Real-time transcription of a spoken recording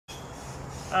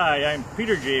Hi, I'm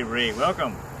Peter J. Ray.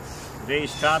 Welcome.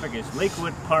 Today's topic is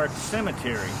Lakewood Park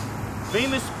Cemetery.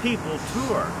 Famous People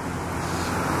Tour.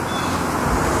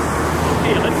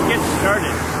 Okay, let's get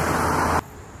started.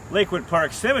 Lakewood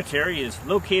Park Cemetery is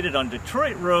located on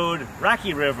Detroit Road,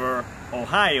 Rocky River,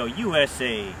 Ohio,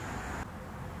 USA.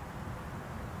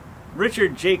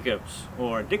 Richard Jacobs,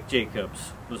 or Dick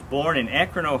Jacobs, was born in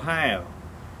Akron, Ohio.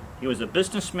 He was a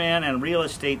businessman and real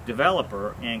estate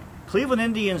developer and Cleveland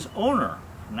Indians owner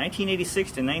from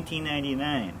 1986 to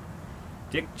 1999.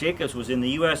 Dick Jacobs was in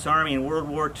the U.S. Army in World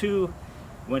War II,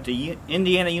 went to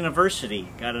Indiana University,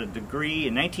 got a degree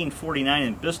in 1949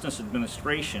 in business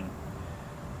administration.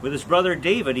 With his brother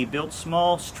David, he built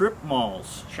small strip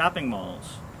malls, shopping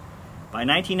malls. By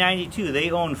 1992, they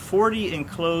owned 40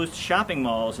 enclosed shopping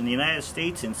malls in the United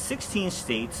States in 16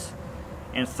 states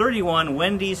and 31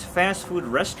 Wendy's fast food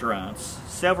restaurants,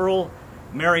 several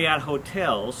Marriott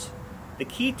hotels, the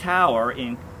Key Tower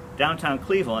in downtown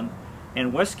Cleveland,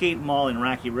 and Westgate Mall in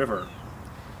Rocky River.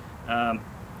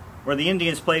 Where the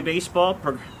Indians play baseball,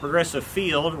 Progressive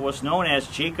Field was known as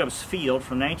Jacobs Field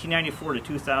from 1994 to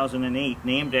 2008,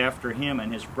 named after him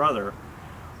and his brother.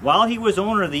 While he was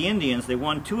owner of the Indians, they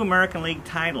won 2 American League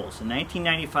titles in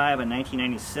 1995 and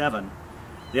 1997.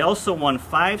 They also won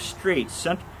 5 straight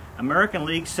American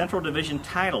League Central Division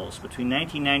titles between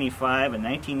 1995 and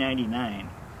 1999.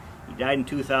 He died in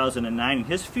 2009, and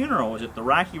his funeral was at the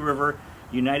Rocky River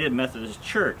United Methodist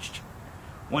Church.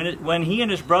 When he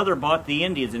and his brother bought the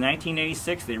Indians in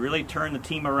 1986, they really turned the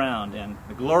team around. And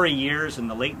the glory years in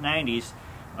the late 90s,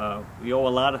 we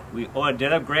owe a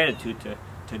debt of gratitude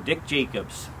to Dick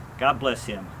Jacobs. God bless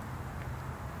him.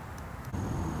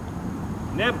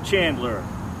 Neb Chandler,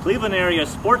 Cleveland area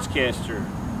sportscaster,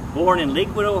 born in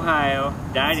Lakewood, Ohio,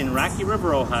 died in Rocky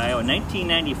River, Ohio in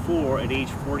 1994 at age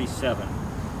 47.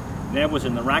 Neb was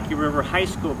in the Rocky River High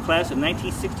School class of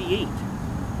 1968.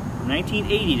 From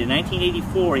 1980 to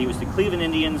 1984, he was the Cleveland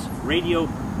Indians radio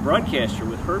broadcaster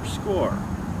with Herb Score.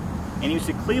 And he was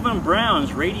the Cleveland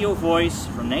Browns radio voice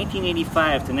from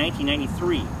 1985 to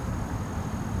 1993.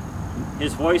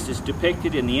 His voice is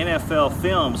depicted in the NFL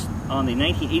films on the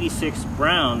 1986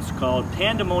 Browns called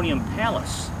Pandemonium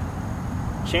Palace.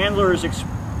 Chandler's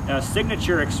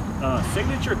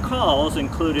signature calls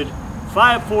included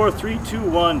 5, 4, 3, 2,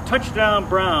 1, touchdown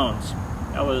Browns.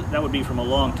 That would be from a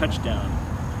long touchdown.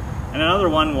 And another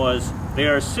one was, they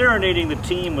are serenading the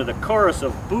team with a chorus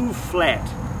of boo flat.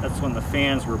 That's when the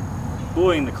fans were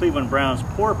booing the Cleveland Browns'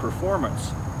 poor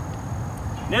performance.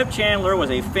 Neb Chandler was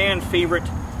a fan favorite.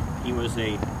 He was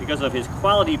because of his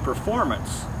quality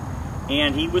performance,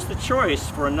 and he was the choice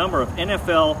for a number of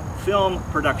NFL film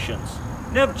productions.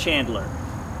 Neb Chandler.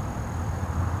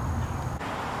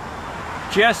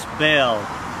 Jess Bell.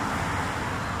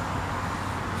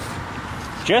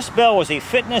 Jess Bell was a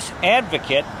fitness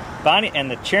advocate and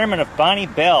the chairman of Bonnie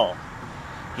Bell.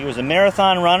 He was a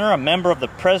marathon runner, a member of the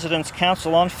President's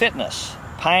Council on Fitness,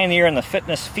 pioneer in the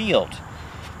fitness field.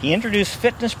 He introduced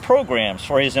fitness programs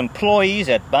for his employees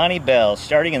at Bonnie Bell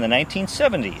starting in the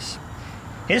 1970s.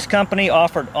 His company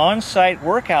offered on-site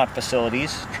workout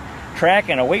facilities, track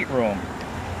and a weight room,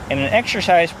 and an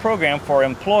exercise program for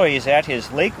employees at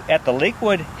the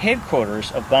Lakewood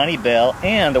headquarters of Bonnie Bell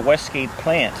and the Westgate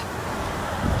plant.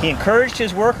 He encouraged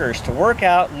his workers to work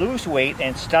out, lose weight,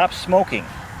 and stop smoking,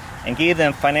 and gave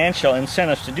them financial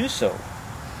incentives to do so.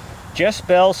 Jess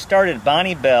Bell started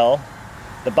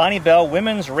the Bonnie Bell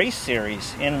Women's Race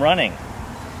Series in running,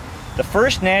 the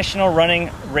first national running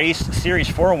race series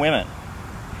for women.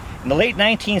 In the late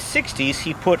 1960s,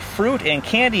 he put fruit and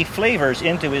candy flavors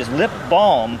into his lip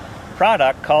balm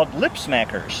product called Lip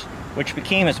Smackers, which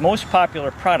became his most popular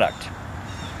product.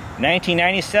 In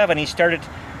 1997, he started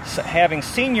having a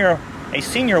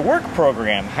senior work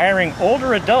program, hiring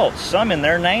older adults, some in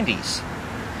their 90s.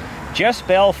 Jess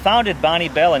Bell founded Bonnie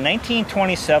Bell in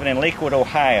 1927 in Lakewood,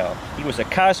 Ohio. He was a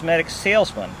cosmetics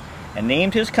salesman and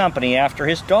named his company after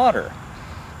his daughter.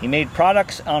 He made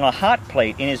products on a hot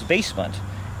plate in his basement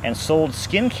and sold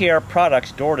skincare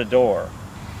products door to door.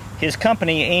 His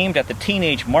company aimed at the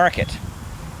teenage market.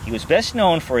 He was best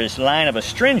known for his line of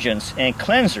astringents and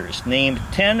cleansers named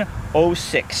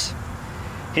 1006.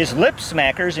 His Lip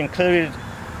Smackers included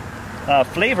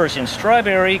flavors in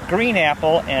strawberry, green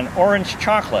apple, and orange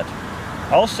chocolate.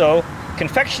 Also,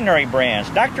 confectionery brands,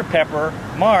 Dr. Pepper,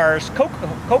 Mars,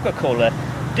 Coca-Cola,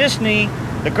 Disney,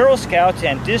 the Girl Scouts,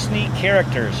 and Disney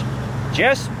characters.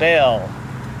 Jess Bell.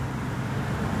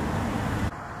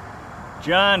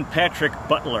 John Patrick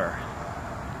Butler.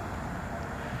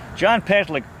 John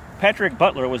Patrick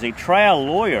Butler was a trial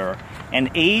lawyer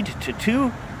and aide to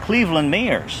 2 Cleveland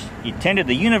Mayors. He attended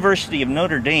the University of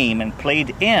Notre Dame and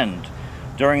played end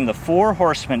during the Four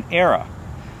Horsemen era.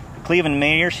 The Cleveland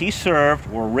Mayors he served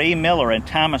were Ray Miller and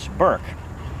Thomas Burke.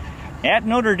 At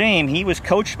Notre Dame, he was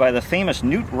coached by the famous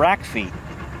Knute Rockne.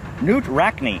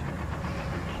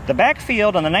 The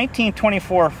backfield on the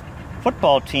 1924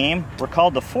 football team were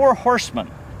called the Four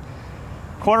Horsemen.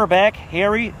 Quarterback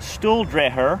Harry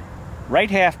Stuhldreher,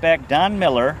 right halfback Don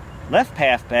Miller, left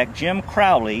halfback Jim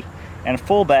Crowley, and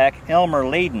fullback Elmer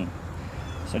Layden.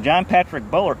 So John Patrick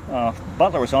Butler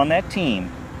was on that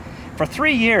team. For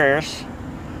 3 years,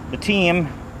 the team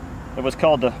that was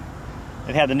called it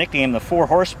had the nickname the Four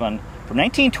Horsemen. From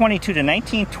 1922 to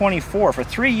 1924, for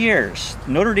 3 years,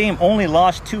 Notre Dame only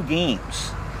lost 2 games.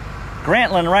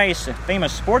 Grantland Rice, a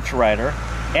famous sports writer,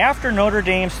 after Notre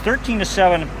Dame's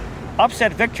 13-7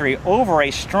 upset victory over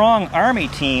a strong Army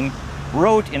team,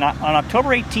 wrote on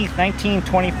October 18,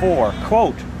 1924,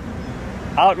 quote,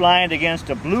 "Outlined against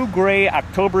a blue-gray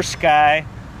October sky,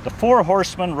 the Four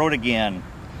Horsemen rode again.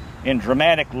 In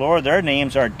dramatic lore, their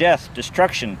names are Death,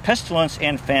 Destruction, Pestilence,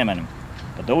 and Famine.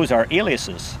 But those are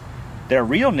aliases. Their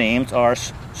real names are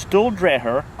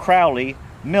Stuhldreher, Crowley,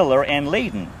 Miller, and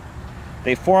Layden.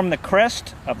 They form the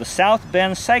crest of the South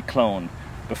Bend Cyclone,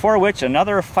 before which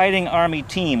another fighting Army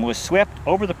team was swept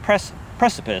over the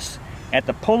precipice at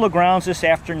the Polo Grounds this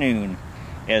afternoon,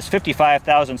 as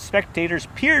 55,000 spectators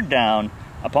peered down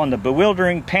upon the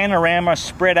bewildering panorama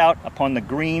spread out upon the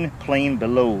green plain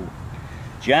below."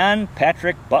 John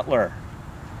Patrick Butler.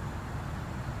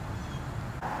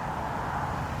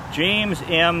 James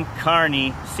M.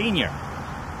 Carney, Sr.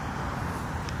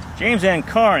 James M.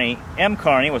 Carney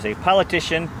was a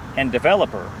politician and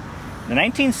developer. In the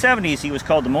 1970s, he was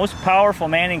called the most powerful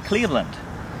man in Cleveland.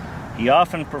 He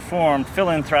often performed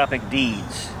philanthropic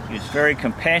deeds. He was very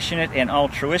compassionate and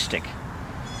altruistic.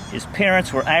 His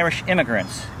parents were Irish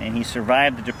immigrants, and he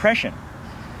survived the Depression.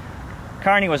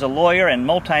 Carney was a lawyer and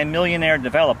multi-millionaire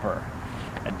developer,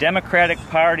 a Democratic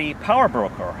Party power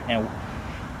broker, and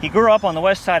he grew up on the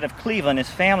west side of Cleveland. His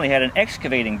family had an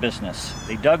excavating business.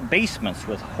 They dug basements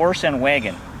with horse and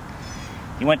wagon.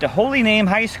 He went to Holy Name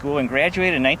High School and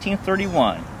graduated in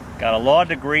 1931, got a law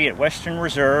degree at Western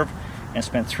Reserve, and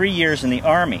spent 3 years in the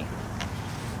Army.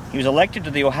 He was elected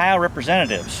to the Ohio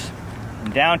Representatives.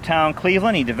 In downtown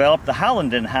Cleveland, he developed the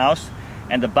Hollenden House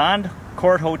and the Bond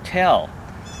Court Hotel,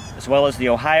 as well as the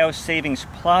Ohio Savings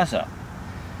Plaza.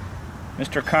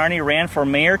 Mr. Carney ran for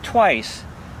mayor twice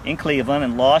in Cleveland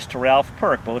and lost to Ralph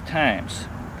Perk both times.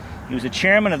 He was the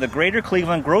chairman of the Greater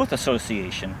Cleveland Growth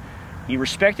Association. He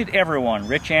respected everyone,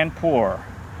 rich and poor.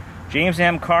 James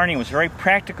M. Carney was very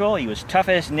practical. He was tough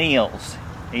as nails,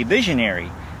 a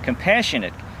visionary,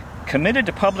 compassionate, committed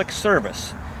to public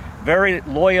service, very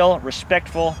loyal,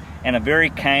 respectful, and a very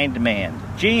kind man.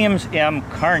 James M.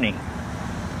 Carney.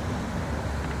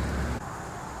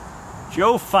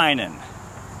 Joe Finan.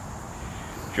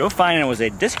 Joe Finan was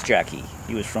a disc jockey.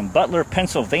 He was from Butler,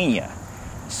 Pennsylvania.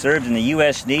 Served in the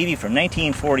U.S. Navy from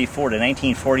 1944 to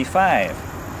 1945.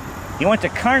 He went to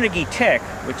Carnegie Tech,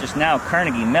 which is now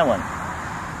Carnegie Mellon.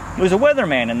 He was a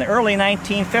weatherman in the early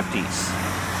 1950s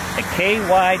at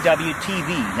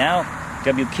KYW-TV, now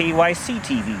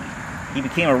WKYC-TV. He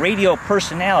became a radio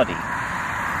personality.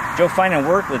 Joe Finan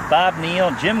worked with Bob Neal,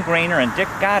 Jim Grainer, and Dick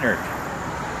Goddard.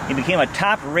 He became a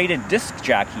top-rated disc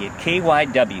jockey at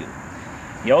KYW.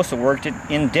 He also worked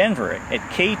in Denver at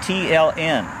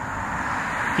KTLN.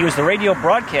 He was the radio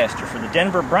broadcaster for the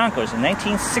Denver Broncos in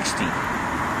 1960.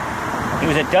 He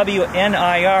was at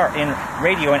WNIR in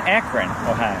radio in Akron,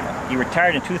 Ohio. He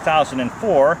retired in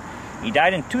 2004. He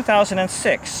died in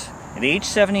 2006 at age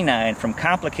 79 from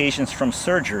complications from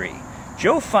surgery.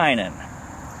 Joe Finan.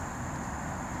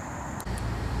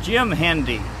 Jim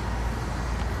Hendy.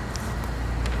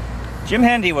 Jim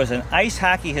Hendy was an ice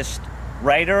hockey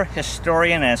writer,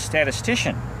 historian, and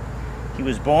statistician. He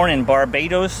was born in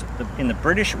Barbados in the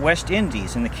British West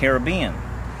Indies in the Caribbean.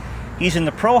 He's in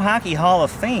the Pro Hockey Hall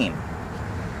of Fame.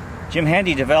 Jim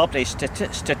Hendy developed a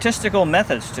statistical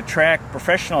methods to track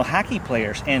professional hockey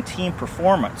players and team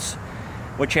performance,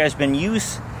 which has been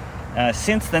used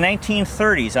since the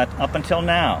 1930s up until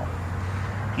now.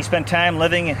 He spent time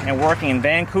living and working in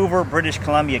Vancouver, British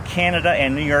Columbia, Canada,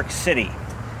 and New York City.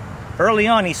 Early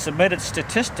on, he submitted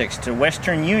statistics to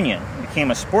Western Union and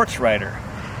became a sports writer.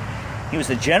 He was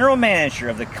the general manager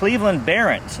of the Cleveland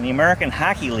Barons in the American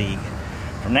Hockey League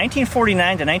from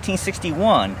 1949 to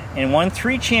 1961 and won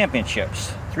 3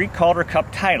 championships, 3 Calder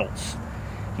Cup titles.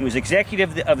 He was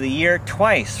Executive of the Year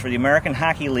twice for the American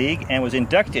Hockey League and was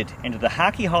inducted into the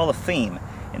Hockey Hall of Fame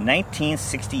in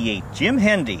 1968. Jim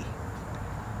Hendy.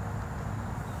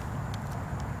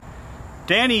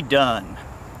 Danny Dunn.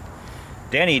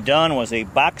 Danny Dunn was a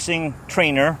boxing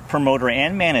trainer, promoter,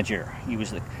 and manager. He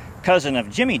was the cousin of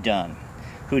Jimmy Dunn,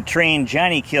 who trained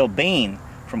Johnny Kilbane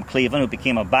from Cleveland, who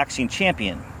became a boxing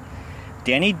champion.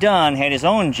 Danny Dunn had his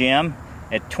own gym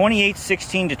at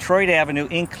 2816 Detroit Avenue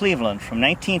in Cleveland from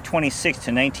 1926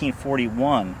 to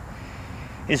 1941.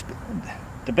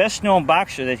 The best known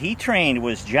boxer that he trained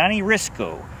was Johnny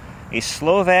Risko, a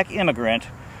Slovak immigrant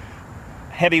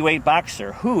heavyweight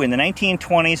boxer who in the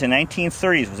 1920s and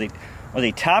 1930s was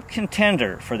a top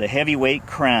contender for the heavyweight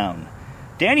crown.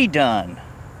 Danny Dunn.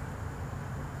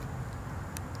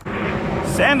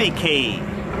 Sammy Kaye.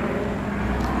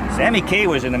 Sammy Kaye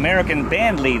was an American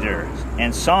band leader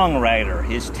and songwriter.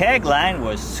 His tagline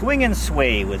was "Swing and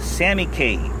Sway with Sammy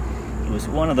Kaye." He was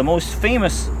one of the most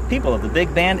famous people of the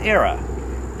big band era.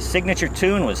 His signature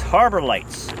tune was "Harbor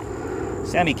Lights."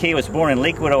 Sammy Kaye was born in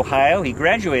Lakewood, Ohio. He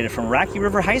graduated from Rocky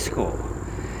River High School.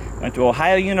 Went to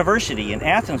Ohio University in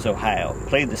Athens, Ohio.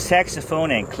 Played the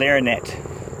saxophone and clarinet.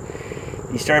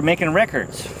 He started making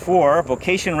records for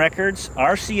Vocation Records,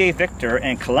 RCA Victor,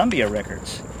 and Columbia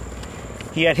Records.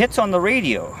 He had hits on the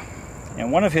radio,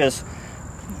 and one of his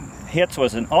hits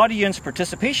was an audience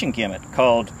participation gimmick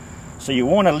called "So You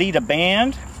Want to Lead a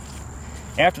Band?"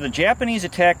 After the Japanese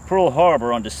attacked Pearl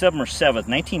Harbor on December 7,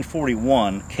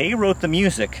 1941, Kaye wrote the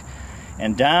music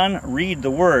and Don read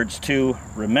the words to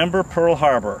 "Remember Pearl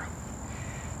Harbor."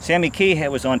 Sammy Kaye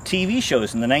was on TV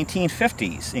shows in the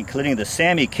 1950s, including the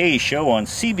Sammy Kaye Show on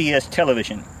CBS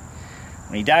television.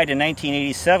 When he died in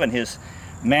 1987, his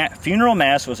funeral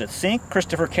mass was at St.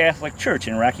 Christopher Catholic Church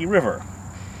in Rocky River.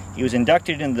 He was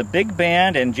inducted into the Big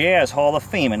Band and Jazz Hall of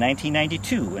Fame in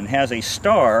 1992 and has a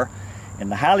star in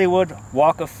the Hollywood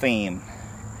Walk of Fame.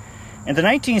 In the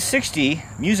 1960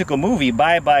 musical movie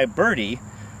Bye Bye Birdie,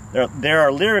 there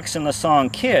are lyrics in the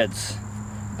song "Kids"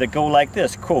 that go like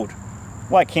this, quote,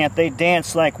 "Why can't they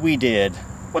dance like we did?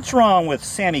 What's wrong with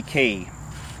Sammy Kaye?"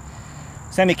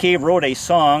 Sammy Kaye wrote a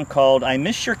song called "I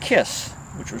Miss Your Kiss,"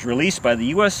 which was released by the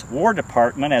U.S. War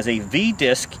Department as a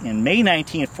V-disc in May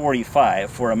 1945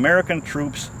 for American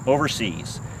troops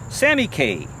overseas. Sammy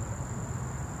Kaye.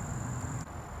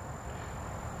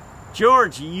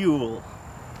 George Ewell.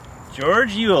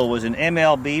 George Ewell was an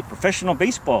MLB professional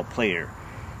baseball player.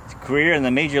 His career in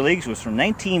the major leagues was from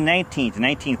 1919 to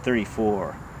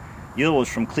 1934. Ewell was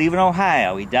from Cleveland,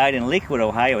 Ohio. He died in Lakewood,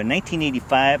 Ohio in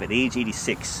 1985 at age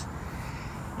 86.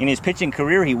 In his pitching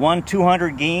career, he won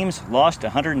 200 games, lost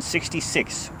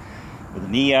 166, with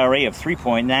an ERA of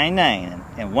 3.99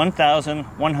 and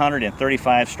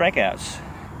 1,135 strikeouts.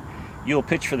 Ewell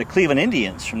pitched for the Cleveland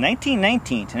Indians from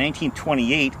 1919 to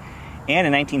 1928 and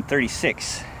in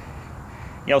 1936.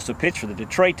 He also pitched for the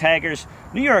Detroit Tigers,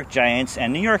 New York Giants,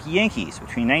 and New York Yankees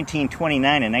between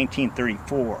 1929 and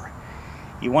 1934.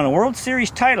 He won a World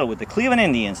Series title with the Cleveland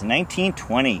Indians in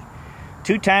 1920.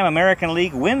 Two-time American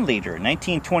League win leader in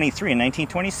 1923 and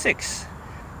 1926.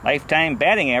 Lifetime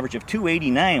batting average of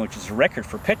 .289, which is a record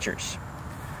for pitchers.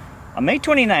 On May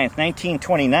 29,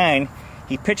 1929,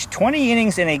 he pitched 20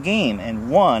 innings in a game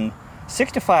and won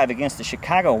 6-5 against the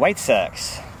Chicago White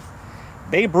Sox.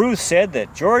 Babe Ruth said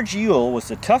that George Ewell was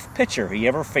the toughest pitcher he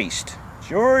ever faced.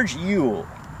 George Ewell.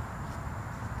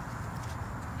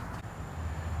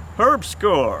 Herb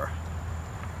Score.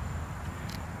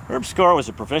 Herb Score was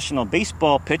a professional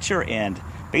baseball pitcher and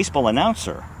baseball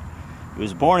announcer. He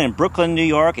was born in Brooklyn, New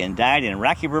York, and died in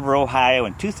Rocky River, Ohio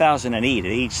in 2008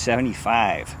 at age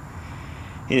 75.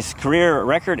 His career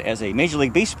record as a Major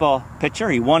League Baseball pitcher,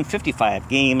 he won 55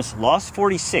 games, lost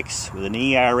 46 with an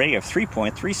ERA of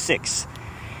 3.36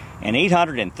 and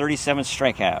 837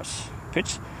 strikeouts.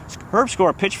 Herb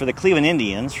Score pitched for the Cleveland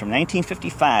Indians from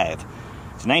 1955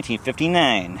 to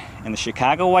 1959 and the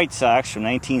Chicago White Sox from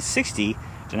 1960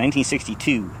 to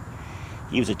 1962.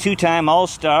 He was a two-time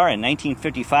All-Star in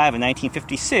 1955 and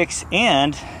 1956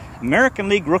 and American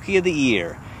League Rookie of the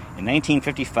Year in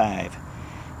 1955.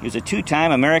 He was a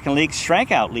two-time American League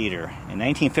strikeout leader in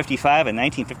 1955 and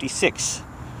 1956.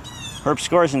 Herb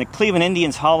Score is in the Cleveland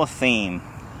Indians Hall of Fame.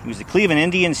 He was the Cleveland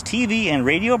Indians TV and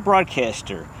radio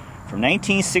broadcaster from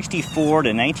 1964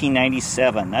 to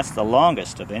 1997. That's the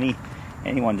longest of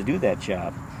anyone to do that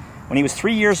job. When he was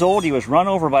 3 years old, he was run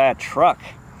over by a truck.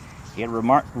 He had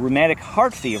rheumatic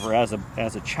heart fever as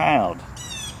a child.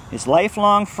 His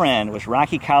lifelong friend was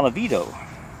Rocky Colavito.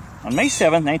 On May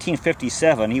 7,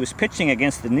 1957, he was pitching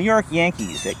against the New York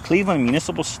Yankees at Cleveland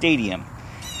Municipal Stadium.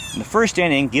 In the first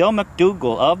inning, Gil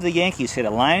McDougall of the Yankees hit a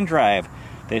line drive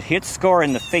that hit Score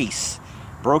in the face,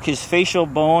 broke his facial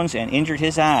bones, and injured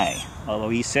his eye, although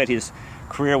he said his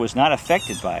career was not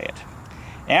affected by it.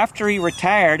 After he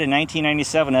retired in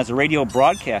 1997 as a radio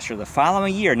broadcaster, the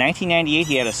following year, 1998,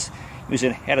 he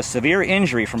had a severe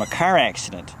injury from a car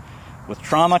accident with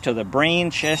trauma to the brain,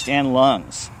 chest, and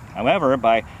lungs. However,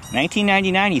 by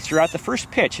 1999, he threw out the first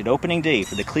pitch at opening day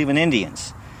for the Cleveland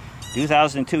Indians.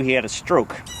 2002, he had a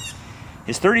stroke.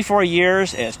 His 34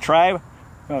 years as tribe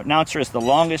announcer is the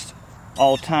longest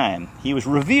all time. He was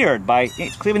revered by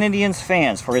Cleveland Indians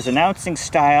fans for his announcing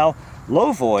style,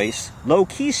 low voice, low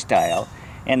key style,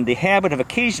 and the habit of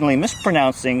occasionally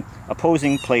mispronouncing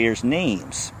opposing players'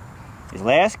 names. His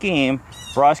last game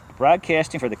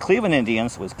broadcasting for the Cleveland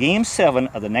Indians was Game 7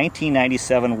 of the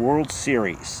 1997 World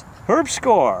Series. Herb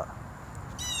score.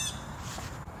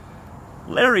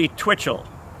 Larry Twitchell.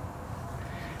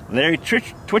 Larry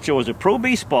Twitchell was a pro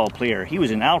baseball player. He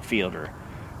was an outfielder.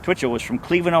 Twitchell was from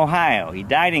Cleveland, Ohio. He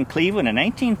died in Cleveland in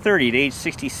 1930 at age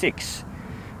 66.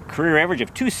 Career average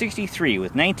of .263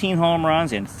 with 19 home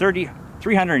runs and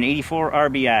 384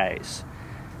 RBIs.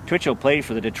 Twitchell played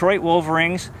for the Detroit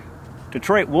Wolverines, the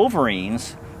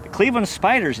Cleveland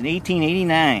Spiders in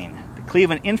 1889, the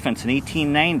Cleveland Infants in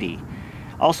 1890,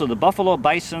 also the Buffalo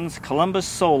Bisons, Columbus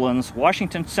Solons,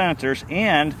 Washington Senators,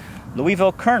 and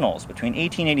Louisville Colonels between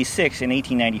 1886 and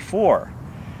 1894.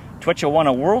 Twitchell won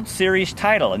a World Series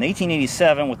title in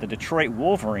 1887 with the Detroit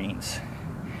Wolverines.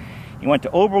 He went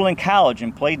to Oberlin College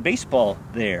and played baseball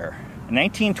there. In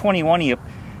 1921, he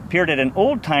appeared at an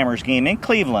old-timers game in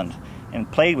Cleveland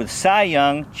and played with Cy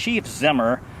Young, Chief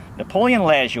Zimmer, Napoleon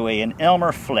Lajoie, and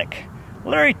Elmer Flick.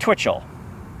 Larry Twitchell.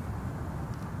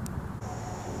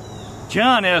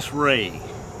 John S. Ray.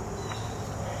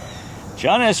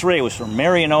 John S. Ray was from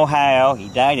Marion, Ohio. He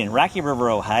died in Rocky River,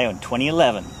 Ohio in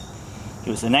 2011. He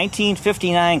was the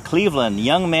 1959 Cleveland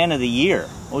Young Man of the Year,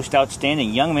 Most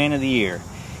Outstanding Young Man of the Year.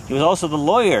 He was also the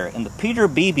lawyer in the Peter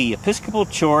Beebe Episcopal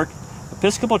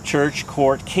Church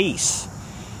Court case.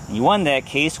 And he won that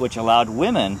case, which allowed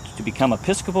women to become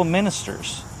Episcopal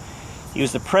ministers. He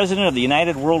was the president of the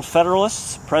United World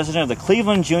Federalists, president of the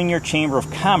Cleveland Junior Chamber of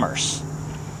Commerce.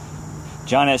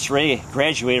 John S. Ray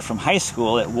graduated from high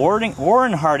school at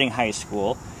Warren Harding High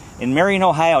School in Marion,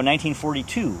 Ohio in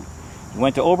 1942. He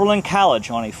went to Oberlin College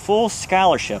on a full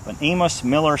scholarship, an Amos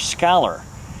Miller Scholar,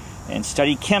 and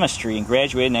studied chemistry and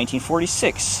graduated in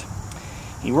 1946.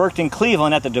 He worked in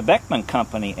Cleveland at the DeBeckman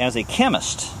Company as a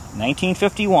chemist. In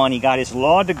 1951, he got his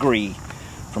law degree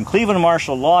from Cleveland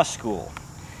Marshall Law School.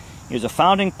 He was a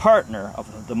founding partner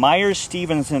of the Myers,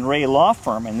 Stevens, and Ray law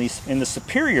firm in the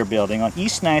Superior Building on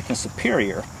East 9th and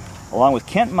Superior, along with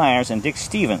Kent Myers and Dick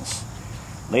Stevens.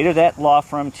 Later, that law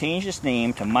firm changed its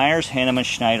name to Myers, Hanneman,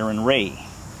 Schneider, and Ray.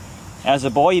 As a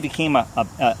boy, he became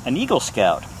an Eagle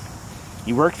Scout.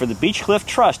 He worked for the Beechcliff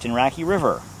Trust in Rocky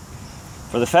River.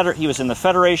 He was in the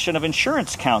Federation of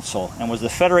Insurance Council and was the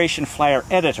Federation Flyer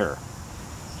editor.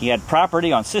 He had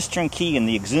property on Cistern Key in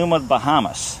the Exuma,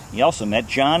 Bahamas. He also met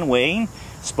John Wayne,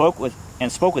 spoke with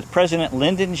President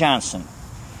Lyndon Johnson.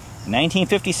 In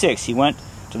 1956, he went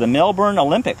to the Melbourne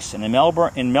Olympics in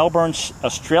Melbourne,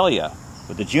 Australia,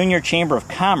 with the Junior Chamber of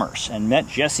Commerce and met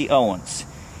Jesse Owens.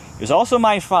 He was also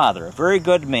my father, a very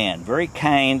good man, very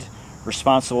kind,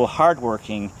 responsible,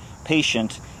 hardworking,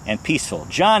 patient, and peaceful.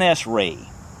 John S. Ray.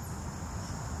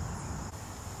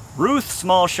 Ruth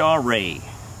Smallshaw Ray.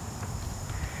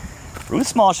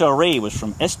 Ruth Smallshaw Ray was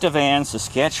from Estevan,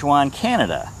 Saskatchewan,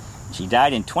 Canada. She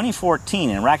died in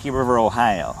 2014 in Rocky River,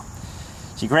 Ohio.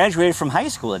 She graduated from high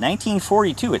school in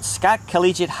 1942 at Scott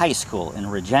Collegiate High School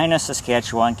in Regina,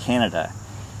 Saskatchewan, Canada.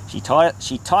 She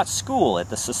taught school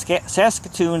at the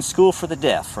Saskatoon School for the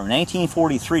Deaf from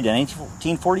 1943 to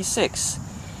 1946.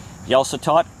 She also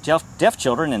taught deaf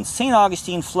children in St.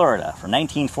 Augustine, Florida from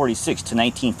 1946 to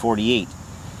 1948.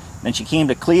 Then she came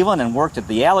to Cleveland and worked at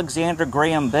the Alexander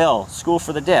Graham Bell School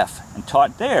for the Deaf and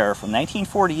taught there from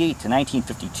 1948 to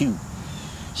 1952.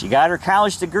 She got her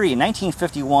college degree in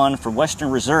 1951 from Western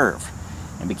Reserve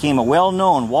and became a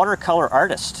well-known watercolor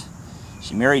artist.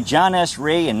 She married John S.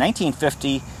 Ray in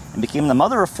 1950 and became the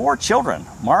mother of 4 children,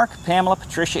 Mark, Pamela,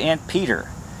 Patricia, and Peter.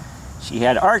 She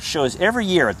had art shows every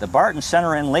year at the Barton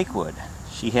Center in Lakewood.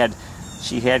 She had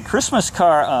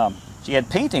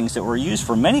paintings that were used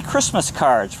for many Christmas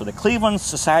cards for the Cleveland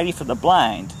Society for the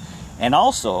Blind and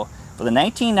also for the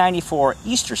 1994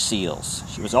 Easter seals.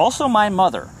 She was also my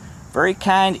mother. Very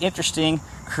kind, interesting,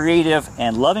 creative,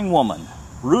 and loving woman.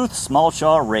 Ruth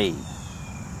Smallshaw Ray.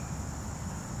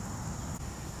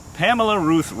 Pamela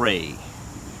Ruth Ray.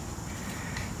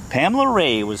 Pamela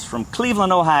Ray was from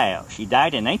Cleveland, Ohio. She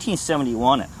died in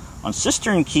 1971 on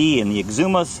Cistern Key in the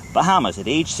Exuma, Bahamas at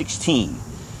age 16.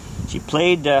 She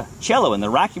played cello in the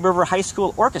Rocky River High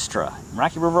School Orchestra in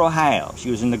Rocky River, Ohio. She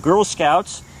was in the Girl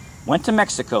Scouts, went to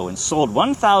Mexico and sold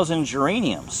 1,000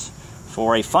 geraniums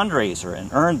for a fundraiser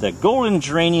and earned the Golden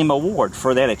Geranium Award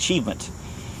for that achievement.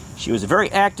 She was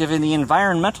very active in the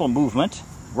environmental movement,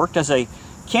 worked as a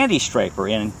candy striper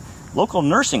in local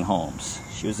nursing homes.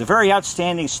 She was a very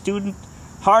outstanding student,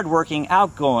 hardworking,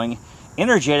 outgoing,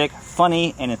 energetic,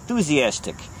 funny, and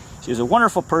enthusiastic. She was a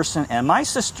wonderful person, and my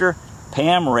sister,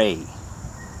 Pam Ray.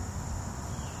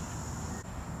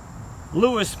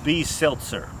 Louis B.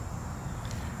 Seltzer.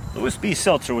 Louis B.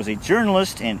 Seltzer was a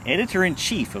journalist and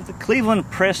editor-in-chief of the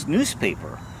Cleveland Press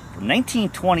newspaper from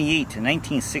 1928 to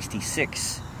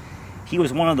 1966. He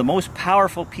was one of the most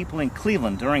powerful people in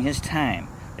Cleveland during his time.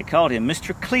 They called him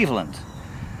Mr. Cleveland.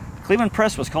 The Cleveland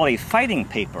Press was called a fighting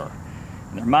paper,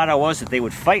 and their motto was that they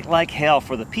would fight like hell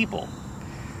for the people.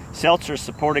 Seltzer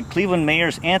supported Cleveland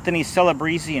mayors Anthony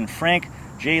Celebrezze and Frank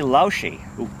J. Lausche,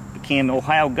 who became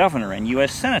Ohio governor and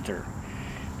U.S. senator.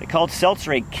 They called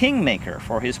Seltzer a kingmaker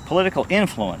for his political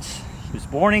influence. He was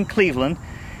born in Cleveland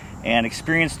and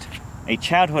experienced a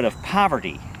childhood of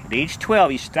poverty. At age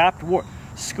 12, he stopped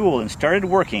school and started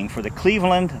working for the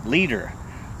Cleveland Leader,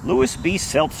 Louis B.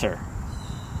 Seltzer.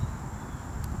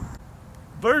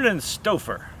 Vernon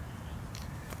Stouffer.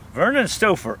 Vernon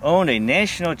Stouffer owned a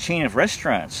national chain of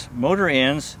restaurants, motor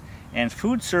inns, and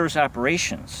food service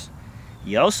operations.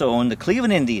 He also owned the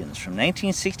Cleveland Indians from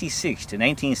 1966 to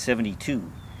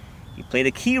 1972. He played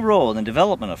a key role in the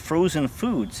development of frozen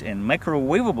foods and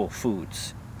microwavable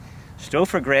foods.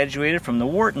 Stouffer graduated from the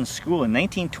Wharton School in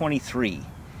 1923.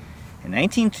 In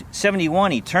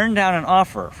 1971, he turned down an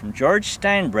offer from George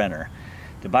Steinbrenner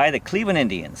to buy the Cleveland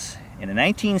Indians, and in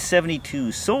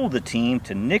 1972 sold the team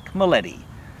to Nick Maletti.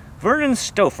 Vernon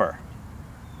Stouffer.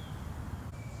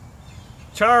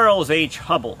 Charles H.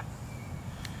 Hubble.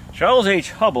 Charles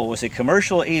H. Hubble was a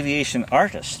commercial aviation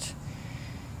artist.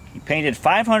 He painted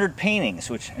 500 paintings,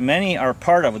 which many are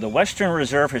part of the Western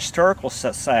Reserve Historical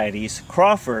Society's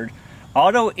Crawford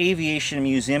Auto Aviation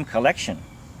Museum collection.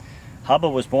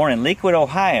 Hubble was born in Lakewood,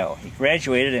 Ohio. He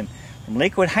graduated from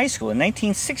Lakewood High School in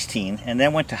 1916 and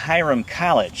then went to Hiram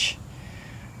College.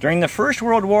 During the First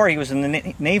World War, he was in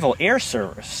the Naval Air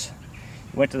Service.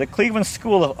 He went to the Cleveland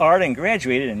School of Art and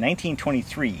graduated in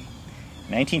 1923. In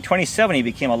 1927, he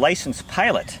became a licensed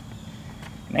pilot.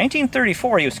 In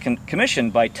 1934, he was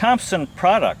commissioned by Thompson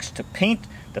Products to paint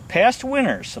the past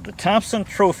winners of the Thompson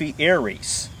Trophy Air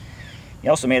Race. He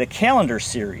also made a calendar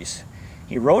series.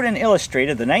 He wrote and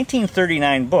illustrated the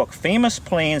 1939 book, Famous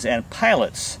Planes and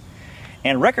Pilots,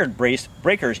 and Record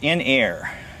Breakers in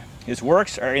Air. His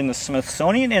works are in the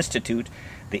Smithsonian Institute,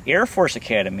 the Air Force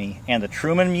Academy, and the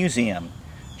Truman Museum.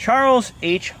 Charles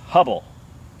H. Hubble.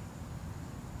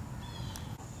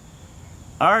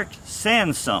 Art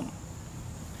Sansom.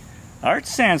 Art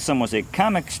Sansom was a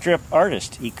comic strip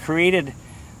artist. He created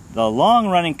the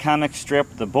long-running comic strip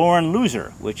The Born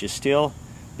Loser, which is still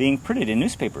being printed in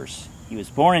newspapers. He was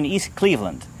born in East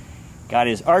Cleveland, got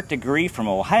his art degree from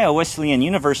Ohio Wesleyan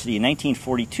University in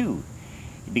 1942.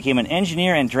 He became an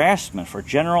engineer and draftsman for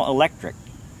General Electric.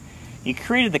 He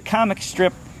created the comic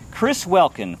strip Chris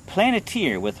Welkin,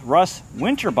 Planeteer with Russ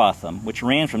Winterbotham, which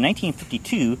ran from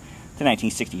 1952 to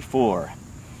 1964.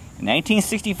 In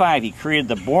 1965, he created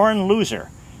The Born Loser,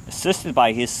 assisted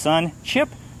by his son Chip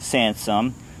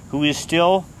Sansom, who is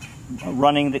still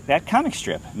running that comic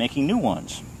strip, making new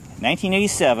ones. In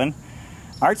 1987,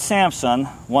 Art Sansom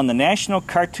won the National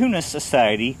Cartoonist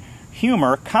Society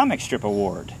Humor Comic Strip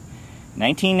Award. In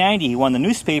 1990, he won the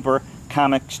Newspaper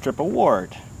Comic Strip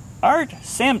Award. Art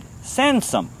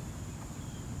Sansom.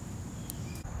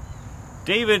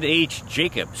 David H.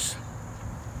 Jacobs.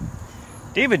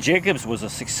 David Jacobs was a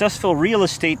successful real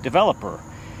estate developer,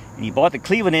 and he bought the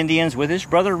Cleveland Indians with his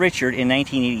brother Richard in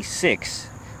 1986,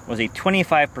 was a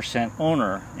 25%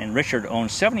 owner, and Richard owned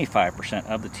 75%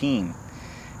 of the team.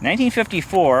 In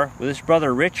 1954, with his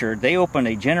brother Richard, they opened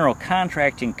a general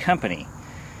contracting company.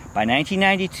 By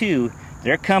 1992,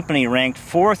 their company ranked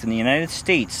 4th in the United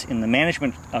States in the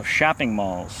management of shopping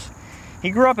malls. He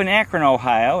grew up in Akron,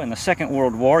 Ohio. In the Second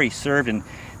World War, he served in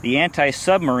the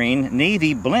anti-submarine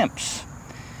Navy blimps.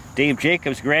 Dave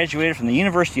Jacobs graduated from the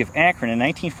University of Akron in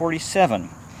 1947.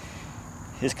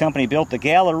 His company built the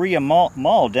Galleria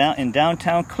Mall in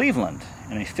downtown Cleveland,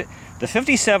 and the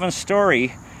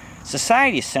 57-story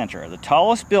Society Center, the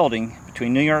tallest building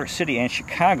between New York City and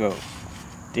Chicago.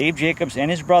 Dave Jacobs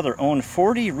and his brother owned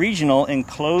 40 regional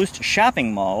enclosed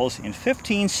shopping malls in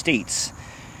 15 states,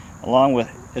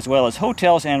 as well as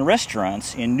hotels and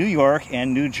restaurants in New York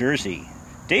and New Jersey.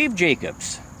 Dave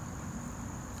Jacobs.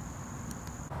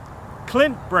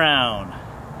 Clint Brown.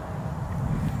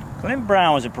 Clint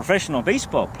Brown was a professional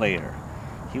baseball player.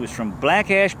 He was from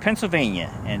Black Ash, Pennsylvania,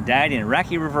 and died in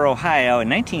Rocky River, Ohio in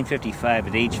 1955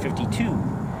 at age 52.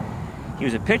 He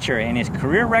was a pitcher, and his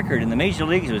career record in the major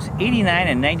leagues was 89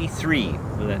 and 93,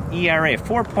 with an ERA of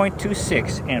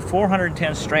 4.26 and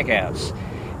 410 strikeouts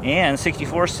and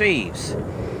 64 saves.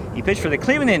 He pitched for the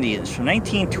Cleveland Indians from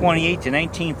 1928 to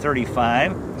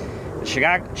 1935,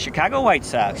 the Chicago White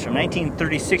Sox from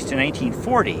 1936 to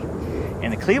 1940,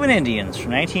 and the Cleveland Indians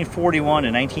from 1941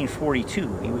 to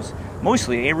 1942. He was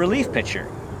mostly a relief pitcher.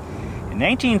 In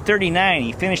 1939,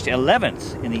 he finished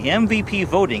 11th in the MVP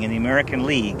voting in the American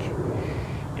League.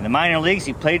 In the minor leagues,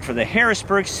 he played for the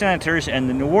Harrisburg Senators and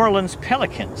the New Orleans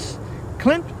Pelicans.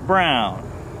 Clint Brown.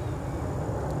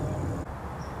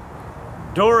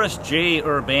 Doris J.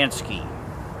 Urbanski.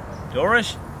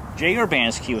 Doris J.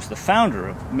 Urbanski was the founder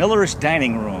of Miller's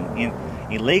Dining Room in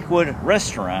a Lakewood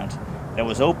restaurant that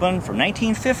was open from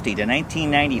 1950 to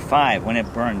 1995 when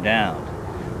it burned down.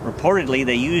 Reportedly,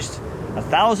 they used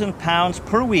 1,000 pounds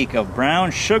per week of brown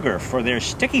sugar for their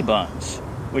sticky buns,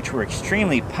 which were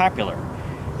extremely popular,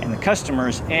 and the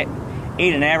customers ate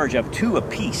an average of 2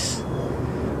 apiece.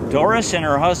 Doris and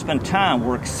her husband Tom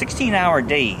worked 16-hour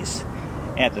days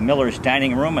at the Miller's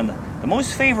Dining Room, and the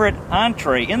most favorite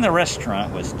entree in the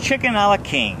restaurant was chicken a la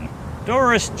king.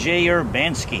 Doris J.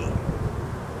 Urbanski.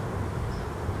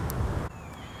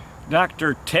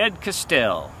 Dr. Ted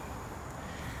Castell.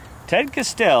 Ted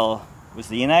Castell was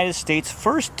the United States'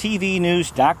 first TV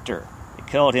news doctor. They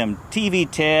called him TV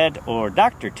Ted or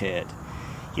Dr. Ted.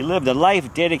 He lived a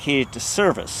life dedicated to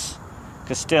service.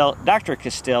 Dr.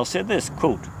 Castell said this,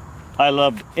 quote, "I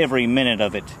loved every minute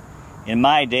of it. In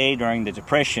my day, during the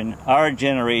Depression, our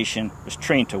generation was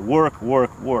trained to work,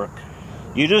 work, work.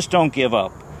 You just don't give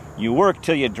up. You work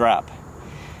till you drop."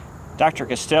 Dr.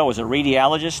 Castell was a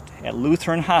radiologist at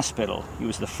Lutheran Hospital. He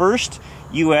was the first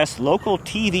U.S. local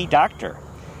TV doctor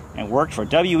and worked for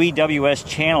WEWS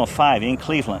Channel 5 in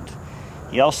Cleveland.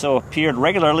 He also appeared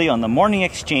regularly on the Morning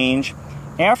Exchange,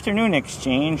 Afternoon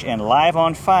Exchange, and Live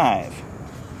on 5.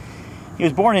 He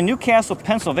was born in Newcastle,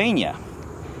 Pennsylvania.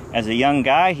 As a young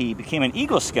guy, he became an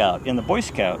Eagle Scout in the Boy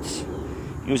Scouts.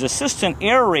 He was assistant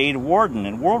air raid warden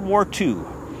in World War II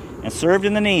and served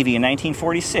in the Navy in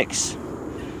 1946.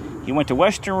 He went to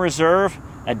Western Reserve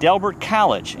at Delbert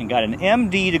College and got an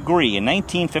MD degree in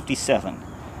 1957.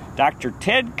 Dr.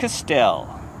 Ted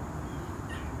Castell.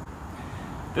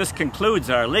 This concludes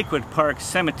our Lakewood Park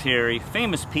Cemetery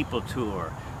Famous People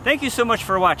Tour. Thank you so much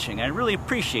for watching. I really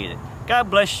appreciate it. God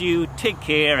bless you, take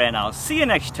care, and I'll see you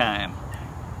next time.